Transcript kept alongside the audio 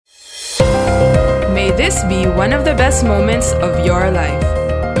may this be one of the best moments of your life.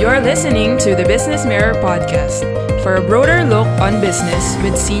 You're listening to the Business Mirror podcast for a broader look on business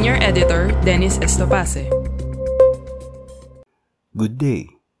with Senior Editor Dennis Estopace. Good day.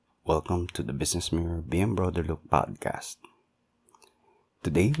 Welcome to the Business Mirror BM Broader Look podcast.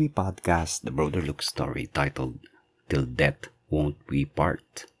 Today we podcast the Broader Look story titled Till Death Won't We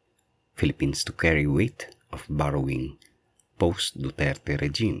Part. Philippines to carry weight of borrowing post-Duterte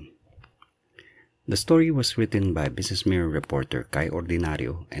regime. The story was written by Business Mirror reporter Kai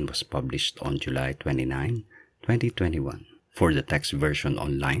Ordinario and was published on July 29, 2021. For the text version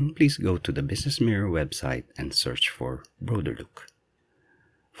online, please go to the Business Mirror website and search for Broader Look.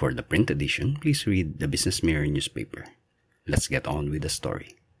 For the print edition, please read the Business Mirror newspaper. Let's get on with the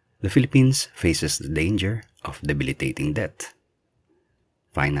story. The Philippines faces the danger of debilitating debt.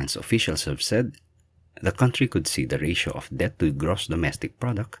 Finance officials have said the country could see the ratio of debt to gross domestic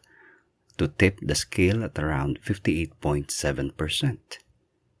product to tip the scale at around 58.7%.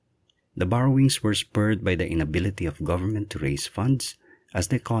 The borrowings were spurred by the inability of government to raise funds as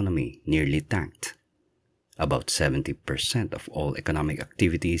the economy nearly tanked. About 70% of all economic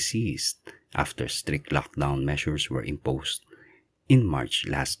activity ceased after strict lockdown measures were imposed in March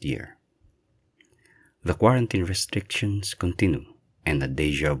last year. The quarantine restrictions continue, and a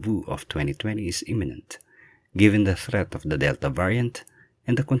déjà vu of 2020 is imminent, given the threat of the Delta variant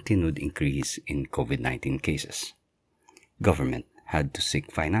and the continued increase in COVID-19 cases. Government had to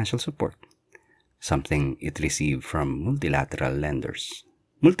seek financial support, something it received from multilateral lenders.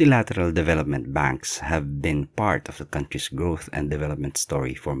 Multilateral development banks have been part of the country's growth and development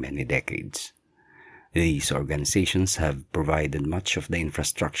story for many decades. These organizations have provided much of the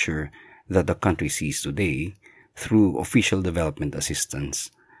infrastructure that the country sees today through official development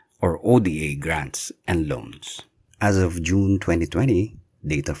assistance or ODA grants and loans. As of June 2020,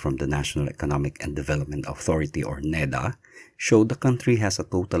 data from the National Economic and Development Authority or NEDA showed the country has a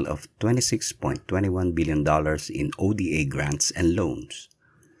total of $26.21 billion in ODA grants and loans.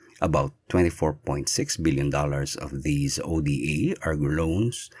 About $24.6 billion of these ODA are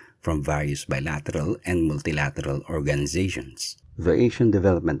loans from various bilateral and multilateral organizations. The Asian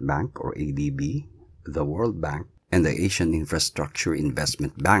Development Bank or ADB, the World Bank, and the Asian Infrastructure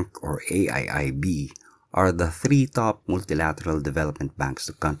Investment Bank or AIIB are the three top multilateral development banks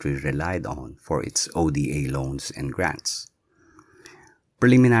the country relied on for its ODA loans and grants.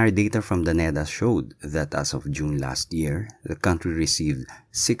 Preliminary data from the NEDA showed that as of June last year, the country received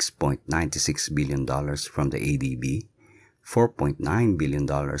 $6.96 billion from the ADB, $4.9 billion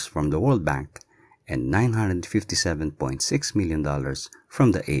from the World Bank, and $957.6 million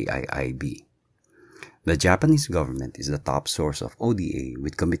from the AIIB. The Japanese government is the top source of ODA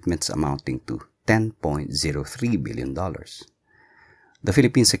with commitments amounting to $10.03 billion. The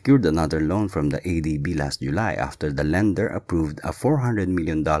Philippines secured another loan from the ADB last July after the lender approved a $400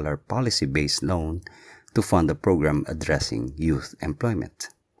 million policy-based loan to fund a program addressing youth employment.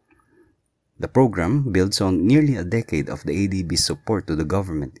 The program builds on nearly a decade of the ADB's support to the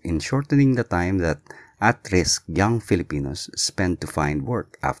government in shortening the time that at-risk young Filipinos spend to find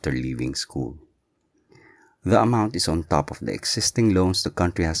work after leaving school. The amount is on top of the existing loans the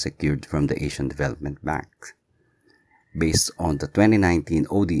country has secured from the Asian Development Bank. Based on the 2019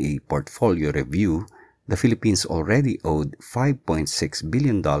 ODA portfolio review, the Philippines already owed $5.6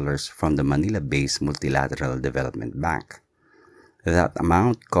 billion from the Manila-based Multilateral Development Bank. That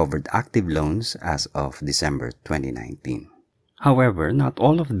amount covered active loans as of December 2019. However, not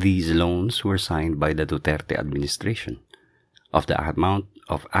all of these loans were signed by the Duterte administration. Of the amount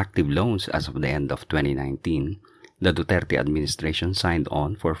of active loans as of the end of 2019, the Duterte administration signed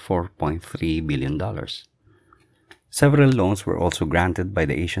on for $4.3 billion. Several loans were also granted by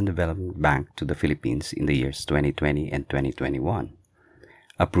the Asian Development Bank to the Philippines in the years 2020 and 2021.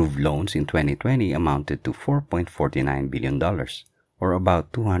 Approved loans in 2020 amounted to $4.49 billion, or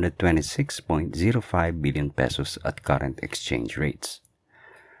about 226.05 billion pesos at current exchange rates.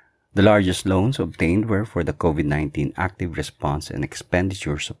 The largest loans obtained were for the COVID-19 Active Response and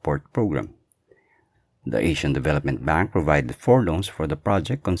Expenditure Support Program. The Asian Development Bank provided 4 loans for the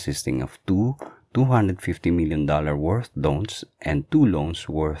project consisting of two $250 million worth loans and 2 loans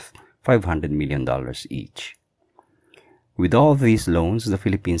worth $500 million each. With all these loans, the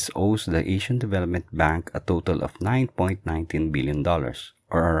Philippines owes the Asian Development Bank a total of $9.19 billion, or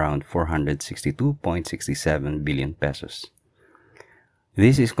around 462.67 billion pesos.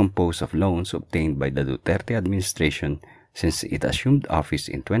 This is composed of loans obtained by the Duterte administration since it assumed office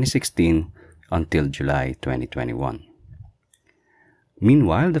in 2016 until July 2021.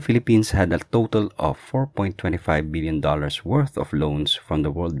 Meanwhile, the Philippines had a total of $4.25 billion worth of loans from the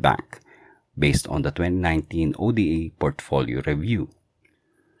World Bank, based on the 2019 ODA portfolio review.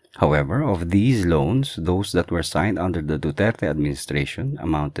 However, of these loans, those that were signed under the Duterte administration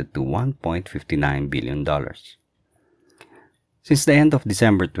amounted to $1.59 billion. Since the end of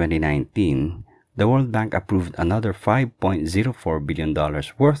December 2019, the World Bank approved another $5.04 billion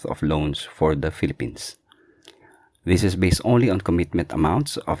worth of loans for the Philippines. This is based only on commitment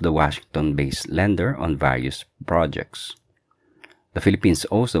amounts of the Washington-based lender on various projects. The Philippines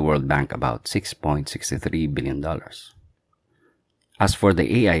owes the World Bank about $6.63 billion. As for the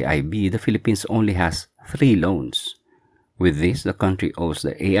AIIB, the Philippines only has 3 loans. With this, the country owes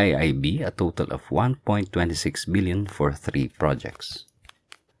the AIIB a total of $1.26 billion for 3 projects.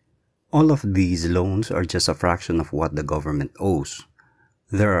 All of these loans are just a fraction of what the government owes.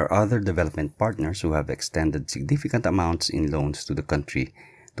 There are other development partners who have extended significant amounts in loans to the country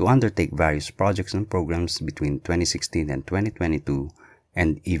to undertake various projects and programs between 2016 and 2022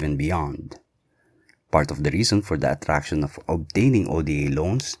 and even beyond. Part of the reason for the attraction of obtaining ODA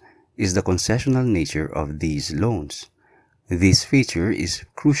loans is the concessional nature of these loans. This feature is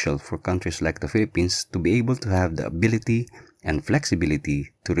crucial for countries like the Philippines to be able to have the ability and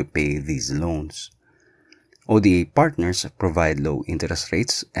flexibility to repay these loans. ODA partners provide low interest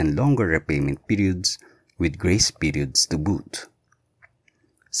rates and longer repayment periods with grace periods to boot.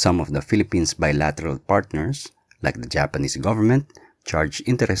 Some of the Philippines' bilateral partners, like the Japanese government, charge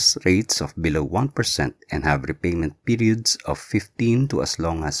interest rates of below 1% and have repayment periods of 15 to as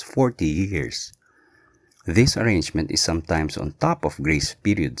long as 40 years. This arrangement is sometimes on top of grace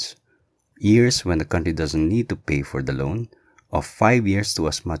periods, years when the country doesn't need to pay for the loan, of 5 years to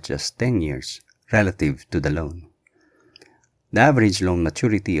as much as 10 years, relative to the loan. The average loan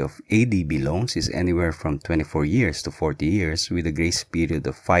maturity of ADB loans is anywhere from 24 years to 40 years with a grace period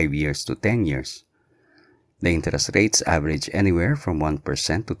of 5 years to 10 years. The interest rates average anywhere from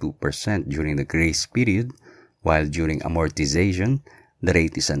 1% to 2% during the grace period, while during amortization, the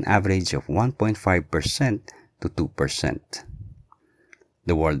rate is an average of 1.5% to 2%.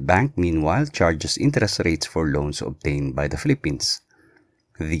 The World Bank, meanwhile, charges interest rates for loans obtained by the Philippines.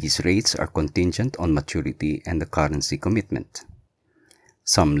 These rates are contingent on maturity and the currency commitment.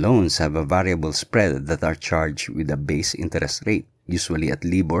 Some loans have a variable spread that are charged with a base interest rate, usually at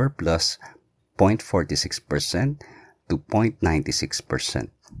LIBOR plus 0.46% to 0.96%.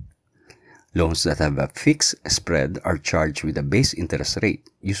 Loans that have a fixed spread are charged with a base interest rate,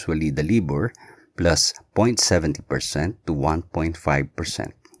 usually the LIBOR plus 0.70% to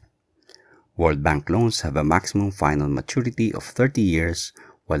 1.5%. World Bank loans have a maximum final maturity of 30 years,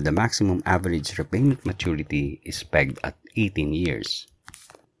 while the maximum average repayment maturity is pegged at 18 years.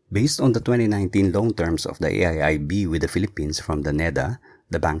 Based on the 2019 loan terms of the AIIB with the Philippines from the NEDA,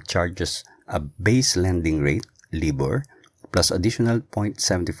 the bank charges a base lending rate, LIBOR, plus additional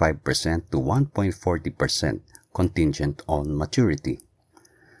 0.75% to 1.40% contingent on maturity.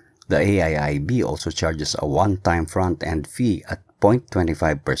 The AIIB also charges a one-time front-end fee at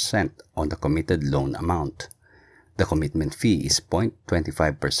 0.25% on the committed loan amount. The commitment fee is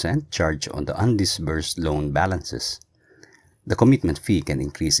 0.25% charged on the undisbursed loan balances. The commitment fee can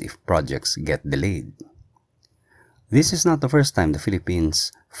increase if projects get delayed. This is not the first time the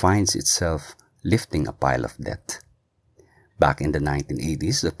Philippines finds itself lifting a pile of debt. Back in the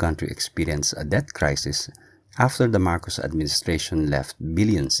 1980s, the country experienced a debt crisis after the Marcos administration left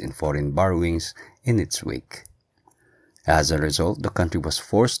billions in foreign borrowings in its wake. As a result, the country was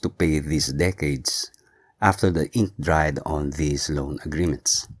forced to pay these decades after the ink dried on these loan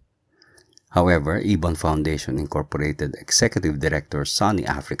agreements. However, Ibon Foundation Incorporated Executive Director Sonny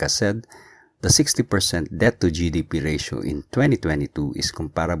Africa said the 60% debt-to-GDP ratio in 2022 is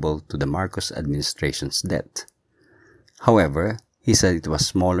comparable to the Marcos administration's debt. However, he said it was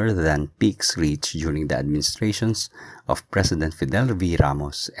smaller than peaks reached during the administrations of President Fidel V.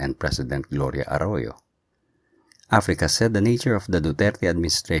 Ramos and President Gloria Arroyo. Africa said the nature of the Duterte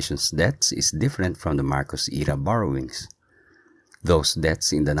administration's debts is different from the Marcos-era borrowings. Those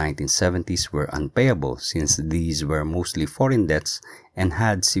debts in the 1970s were unpayable since these were mostly foreign debts and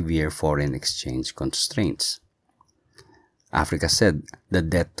had severe foreign exchange constraints. Africa said the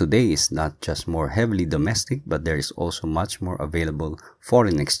debt today is not just more heavily domestic, but there is also much more available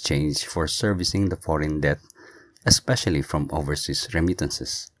foreign exchange for servicing the foreign debt, especially from overseas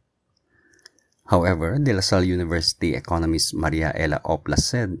remittances. However, De La Salle University economist Maria Ella Oplas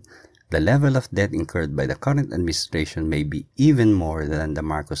said the level of debt incurred by the current administration may be even more than the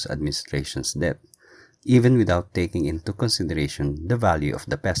Marcos administration's debt, even without taking into consideration the value of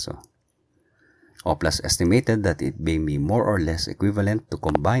the peso. Oplas estimated that it may be more or less equivalent to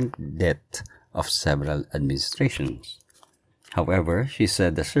combined debt of several administrations. However, she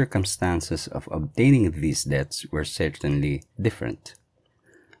said the circumstances of obtaining these debts were certainly different.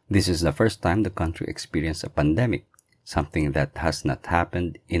 This is the first time the country experienced a pandemic, something that has not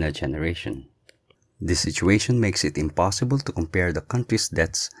happened in a generation. This situation makes it impossible to compare the country's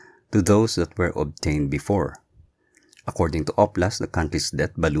debts to those that were obtained before. According to Oplas, the country's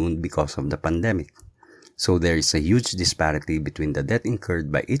debt ballooned because of the pandemic. So there is a huge disparity between the debt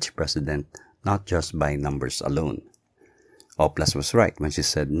incurred by each president, not just by numbers alone. Oplas was right when she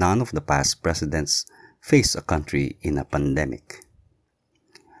said none of the past presidents faced a country in a pandemic.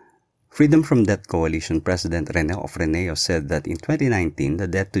 Freedom from Debt Coalition President Rene Ofreneo said that in 2019, the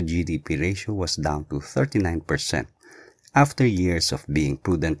debt-to-GDP ratio was down to 39% after years of being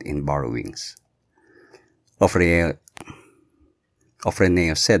prudent in borrowings. Ofreneo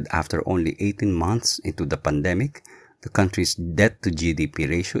said after only 18 months into the pandemic, the country's debt-to-GDP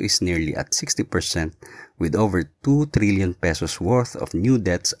ratio is nearly at 60%, with over 2 trillion pesos worth of new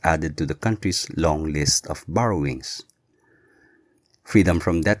debts added to the country's long list of borrowings. Freedom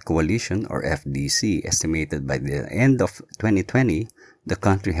from Debt Coalition, or FDC, estimated by the end of 2020, the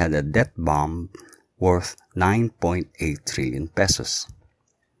country had a debt bomb worth 9.8 trillion pesos.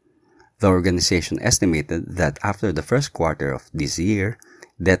 The organization estimated that after the first quarter of this year,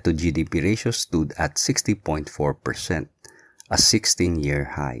 debt-to-GDP ratio stood at 60.4%, a 16-year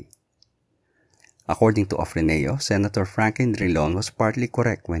high. According to Ofreneo, Senator Franklin Drilon was partly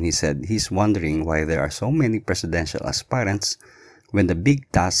correct when he said he's wondering why there are so many presidential aspirants when the big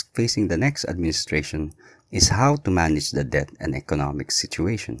task facing the next administration is how to manage the debt and economic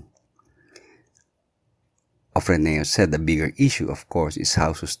situation. Ofreneo said the bigger issue, of course, is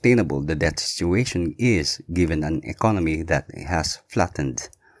how sustainable the debt situation is given an economy that has flattened.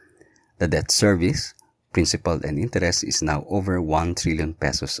 The debt service, principal and interest, is now over 1 trillion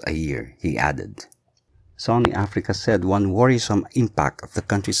pesos a year, he added. Sony Africa said one worrisome impact of the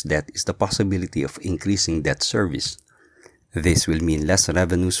country's debt is the possibility of increasing debt service. This will mean less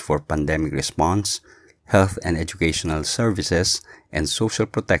revenues for pandemic response, health and educational services, and social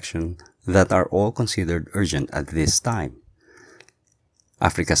protection that are all considered urgent at this time.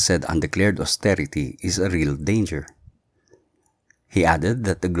 Africa said undeclared austerity is a real danger. He added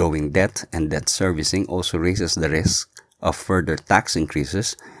that the growing debt and debt servicing also raises the risk of further tax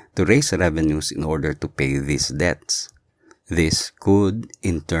increases to raise revenues in order to pay these debts. This could,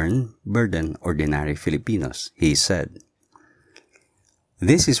 in turn, burden ordinary Filipinos, he said.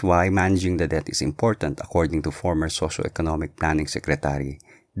 This is why managing the debt is important, according to former Socio-Economic Planning Secretary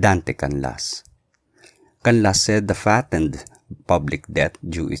Dante Canlas. Canlas said the fattened public debt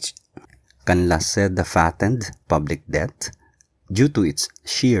due to its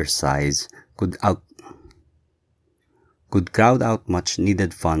sheer size could crowd out much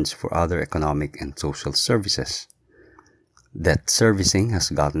needed funds for other economic and social services. Debt servicing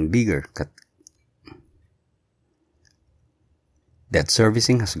has gotten bigger,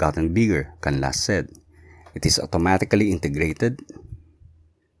 Canlas said. It is automatically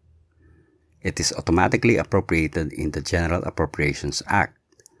appropriated in the General Appropriations Act.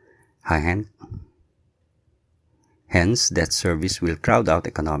 Hence, debt service will crowd out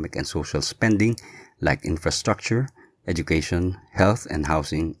economic and social spending like infrastructure, education, health and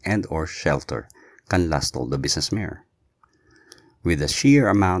housing, and/or shelter, Canlas told the Business Mirror. With the sheer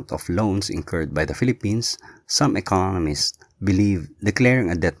amount of loans incurred by the Philippines, some economists believe declaring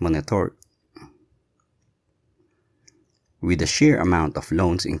a debt moratorium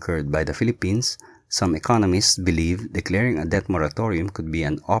could be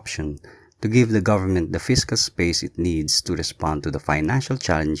an option to give the government the fiscal space it needs to respond to the financial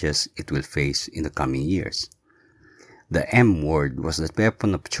challenges it will face in the coming years. The M word was the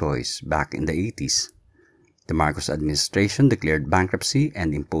weapon of choice back in the 80s. The Marcos administration declared bankruptcy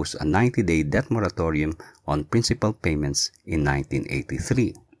and imposed a 90-day debt moratorium on principal payments in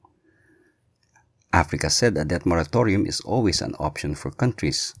 1983. Africa said a debt moratorium is always an option for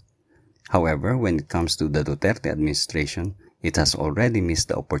countries. However, when it comes to the Duterte administration, it has already missed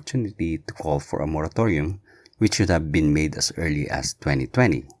the opportunity to call for a moratorium, which should have been made as early as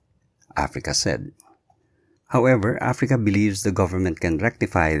 2020, Africa said. However, Africa believes the government can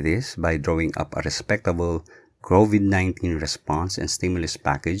rectify this by drawing up a respectable COVID-19 response and stimulus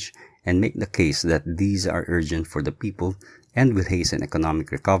package and make the case that these are urgent for the people and will hasten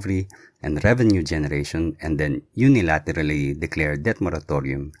economic recovery and revenue generation, and then unilaterally declare debt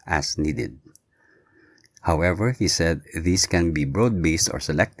moratorium as needed. However, he said these can be broad-based or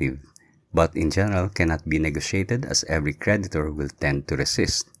selective, but in general cannot be negotiated as every creditor will tend to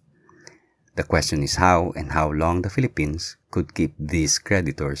resist. The question is how and how long the Philippines could keep these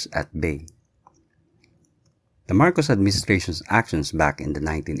creditors at bay. The Marcos administration's actions back in the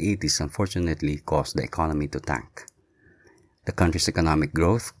 1980s unfortunately caused the economy to tank. The country's economic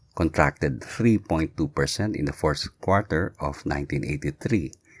growth contracted 3.2% in the fourth quarter of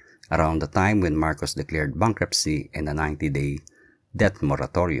 1983, around the time when Marcos declared bankruptcy and a 90-day debt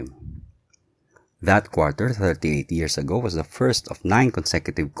moratorium. That quarter, 38 years ago, was the first of 9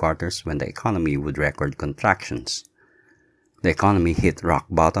 consecutive quarters when the economy would record contractions. The economy hit rock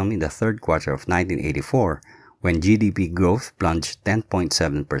bottom in the third quarter of 1984, when GDP growth plunged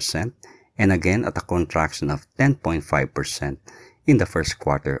 10.7%, and again at a contraction of 10.5% in the first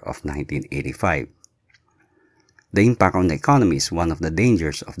quarter of 1985. The impact on the economy is one of the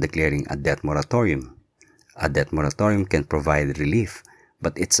dangers of declaring a debt moratorium. A debt moratorium can provide relief,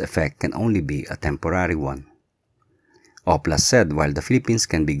 but its effect can only be a temporary one. Oplas said while the Philippines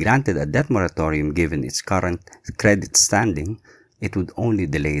can be granted a debt moratorium given its current credit standing, it would only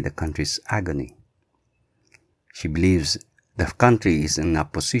delay the country's agony. She believes the country is in a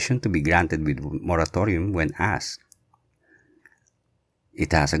position to be granted with moratorium when asked.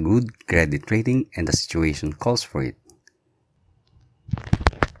 It has a good credit rating and the situation calls for it.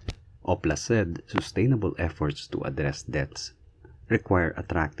 Oplas said sustainable efforts to address debts require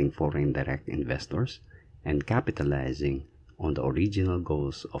attracting foreign direct investors and capitalizing on the original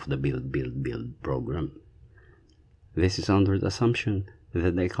goals of the Build program. This is under the assumption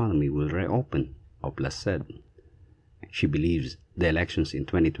that the economy will reopen, Oplas said. She believes the elections in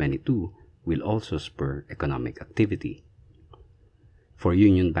 2022 will also spur economic activity. For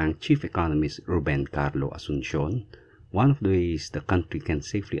Union Bank Chief Economist Ruben Carlo Asuncion, one of the ways the country can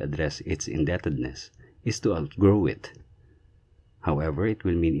safely address its indebtedness is to outgrow it. However, it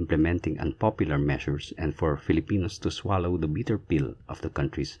will mean implementing unpopular measures and for Filipinos to swallow the bitter pill of the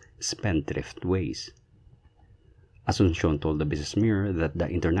country's spendthrift ways. Asuncion told the Business Mirror that the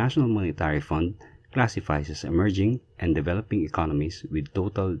International Monetary Fund classifies as emerging and developing economies with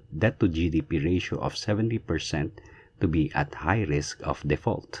total debt-to-GDP ratio of 70% to be at high risk of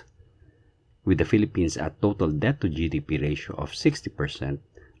default. With the Philippines at total debt-to-GDP ratio of 60%,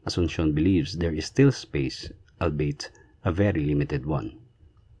 Asuncion believes there is still space, albeit a very limited one.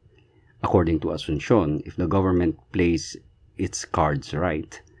 According to Asuncion, if the government plays its cards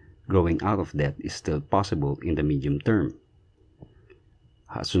right, growing out of debt is still possible in the medium term.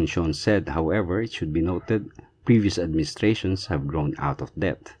 Asuncion said, however, it should be noted previous administrations have grown out of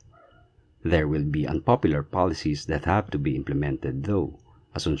debt. There will be unpopular policies that have to be implemented though,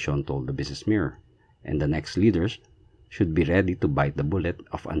 Asuncion told the Business Mirror, and the next leaders should be ready to bite the bullet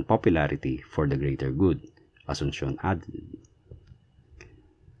of unpopularity for the greater good, Asuncion added.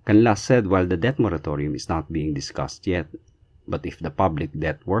 Canlas said while the debt moratorium is not being discussed yet, but if the public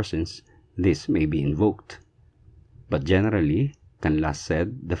debt worsens, this may be invoked. But generally, Canlas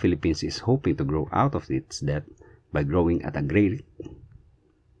said the Philippines is hoping to grow out of its debt by growing at a rate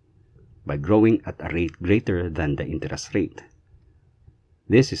greater than the interest rate.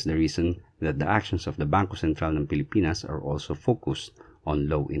 This is the reason that the actions of the Bangko Sentral ng Pilipinas are also focused on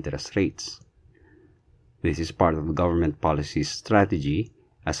low interest rates. This is part of the government policy strategy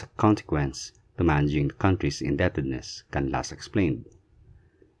as a consequence to managing the country's indebtedness, Canlas explained.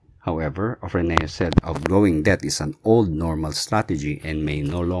 However, Ofreneo said outgrowing debt is an old normal strategy and may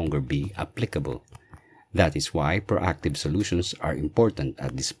no longer be applicable. That is why proactive solutions are important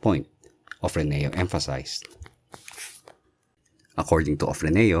at this point, Ofreneo emphasized. According to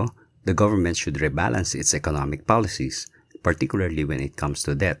Ofreneo, the government should rebalance its economic policies, particularly when it comes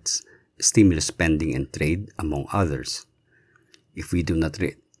to debts, stimulus spending and trade, among others.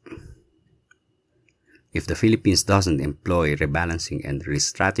 If the Philippines doesn't employ rebalancing and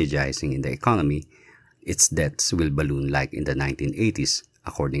re-strategizing in the economy, its debts will balloon like in the 1980s,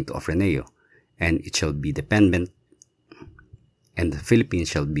 according to Ofreneo, and the Philippines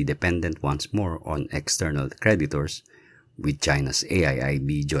shall be dependent once more on external creditors, with China's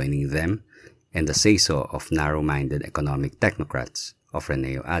AIIB joining them, and the say-so of narrow-minded economic technocrats,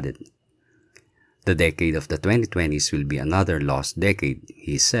 Ofreneo added. The decade of the 2020s will be another lost decade,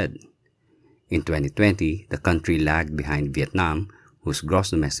 he said. In 2020, the country lagged behind Vietnam, whose gross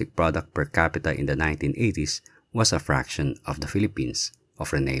domestic product per capita in the 1980s was a fraction of the Philippines,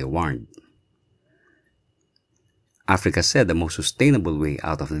 Ofreneo warned. Africa said the most sustainable way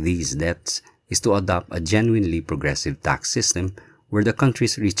out of these debts is to adopt a genuinely progressive tax system where the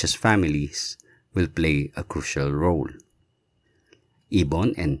country's richest families will play a crucial role.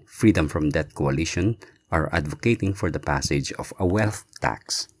 Ibon and Freedom from Debt Coalition are advocating for the passage of a wealth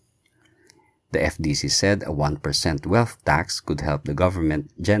tax. The FDC said a 1% wealth tax could help the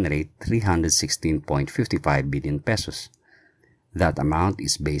government generate 316.55 billion pesos. That amount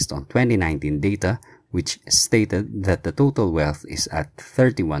is based on 2019 data which stated that the total wealth is at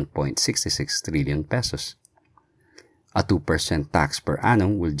 31.66 trillion pesos. A 2% tax per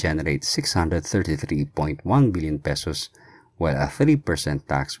annum will generate 633.1 billion pesos, while a 3%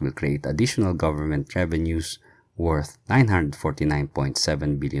 tax will create additional government revenues worth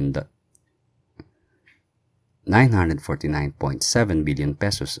 949.7 billion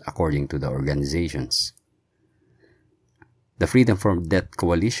pesos, according to the organizations. The Freedom from Debt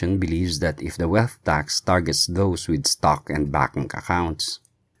Coalition believes that if the wealth tax targets those with stock and bank accounts,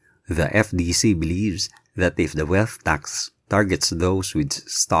 the FDC believes that if the wealth tax targets those with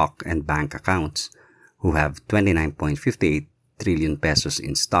stock and bank accounts who have 29.58 trillion pesos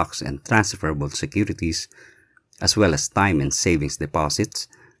in stocks and transferable securities, as well as time and savings deposits,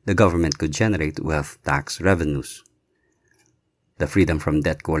 the government could generate wealth tax revenues. The Freedom from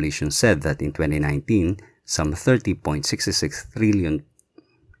Debt Coalition said that in 2019, some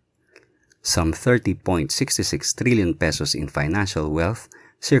 30.66 trillion pesos in financial wealth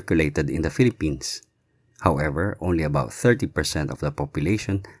circulated in the Philippines. However, only about 30% of the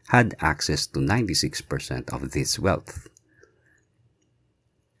population had access to 96% of this wealth.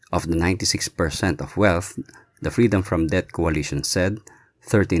 Of the 96% of wealth, the Freedom from Debt Coalition said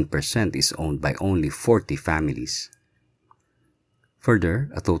 13% is owned by only 40 families. Further,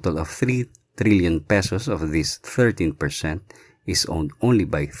 a total of 3 trillion pesos of this 13% is owned only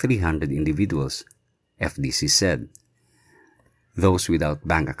by 300 individuals, FDC said. Those without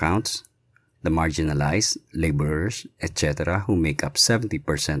bank accounts, the marginalized, laborers, etc., who make up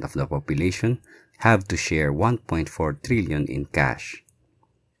 70% of the population, have to share 1.4 trillion in cash.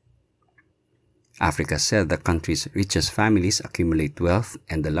 Africa said the country's richest families accumulate wealth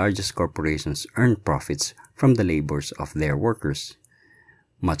and the largest corporations earn profits from the labors of their workers.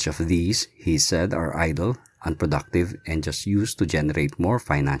 Much of these, he said, are idle, unproductive, and just used to generate more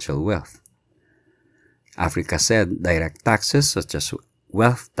financial wealth. Africa said direct taxes such as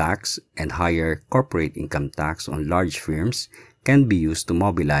wealth tax and higher corporate income tax on large firms can be used to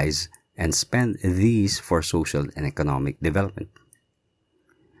mobilize and spend these for social and economic development.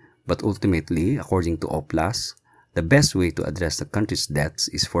 But ultimately, according to OPLAS, the best way to address the country's debts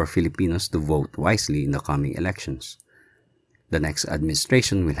is for Filipinos to vote wisely in the coming elections. The next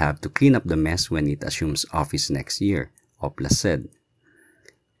administration will have to clean up the mess when it assumes office next year, OPLAS said.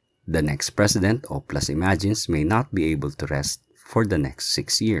 The next president, OPLAS imagines, may not be able to rest for the next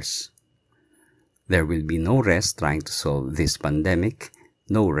 6 years. There will be no rest trying to solve this pandemic,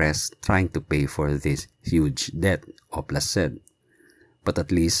 no rest trying to pay for this huge debt, OPLAS said. But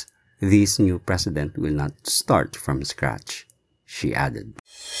at least this new president will not start from scratch, she added.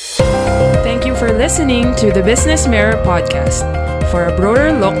 Thank you for listening to the Business Mirror podcast. For a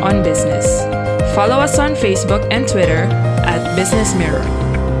broader look on business, follow us on Facebook and Twitter at Business Mirror.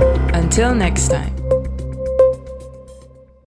 Until next time.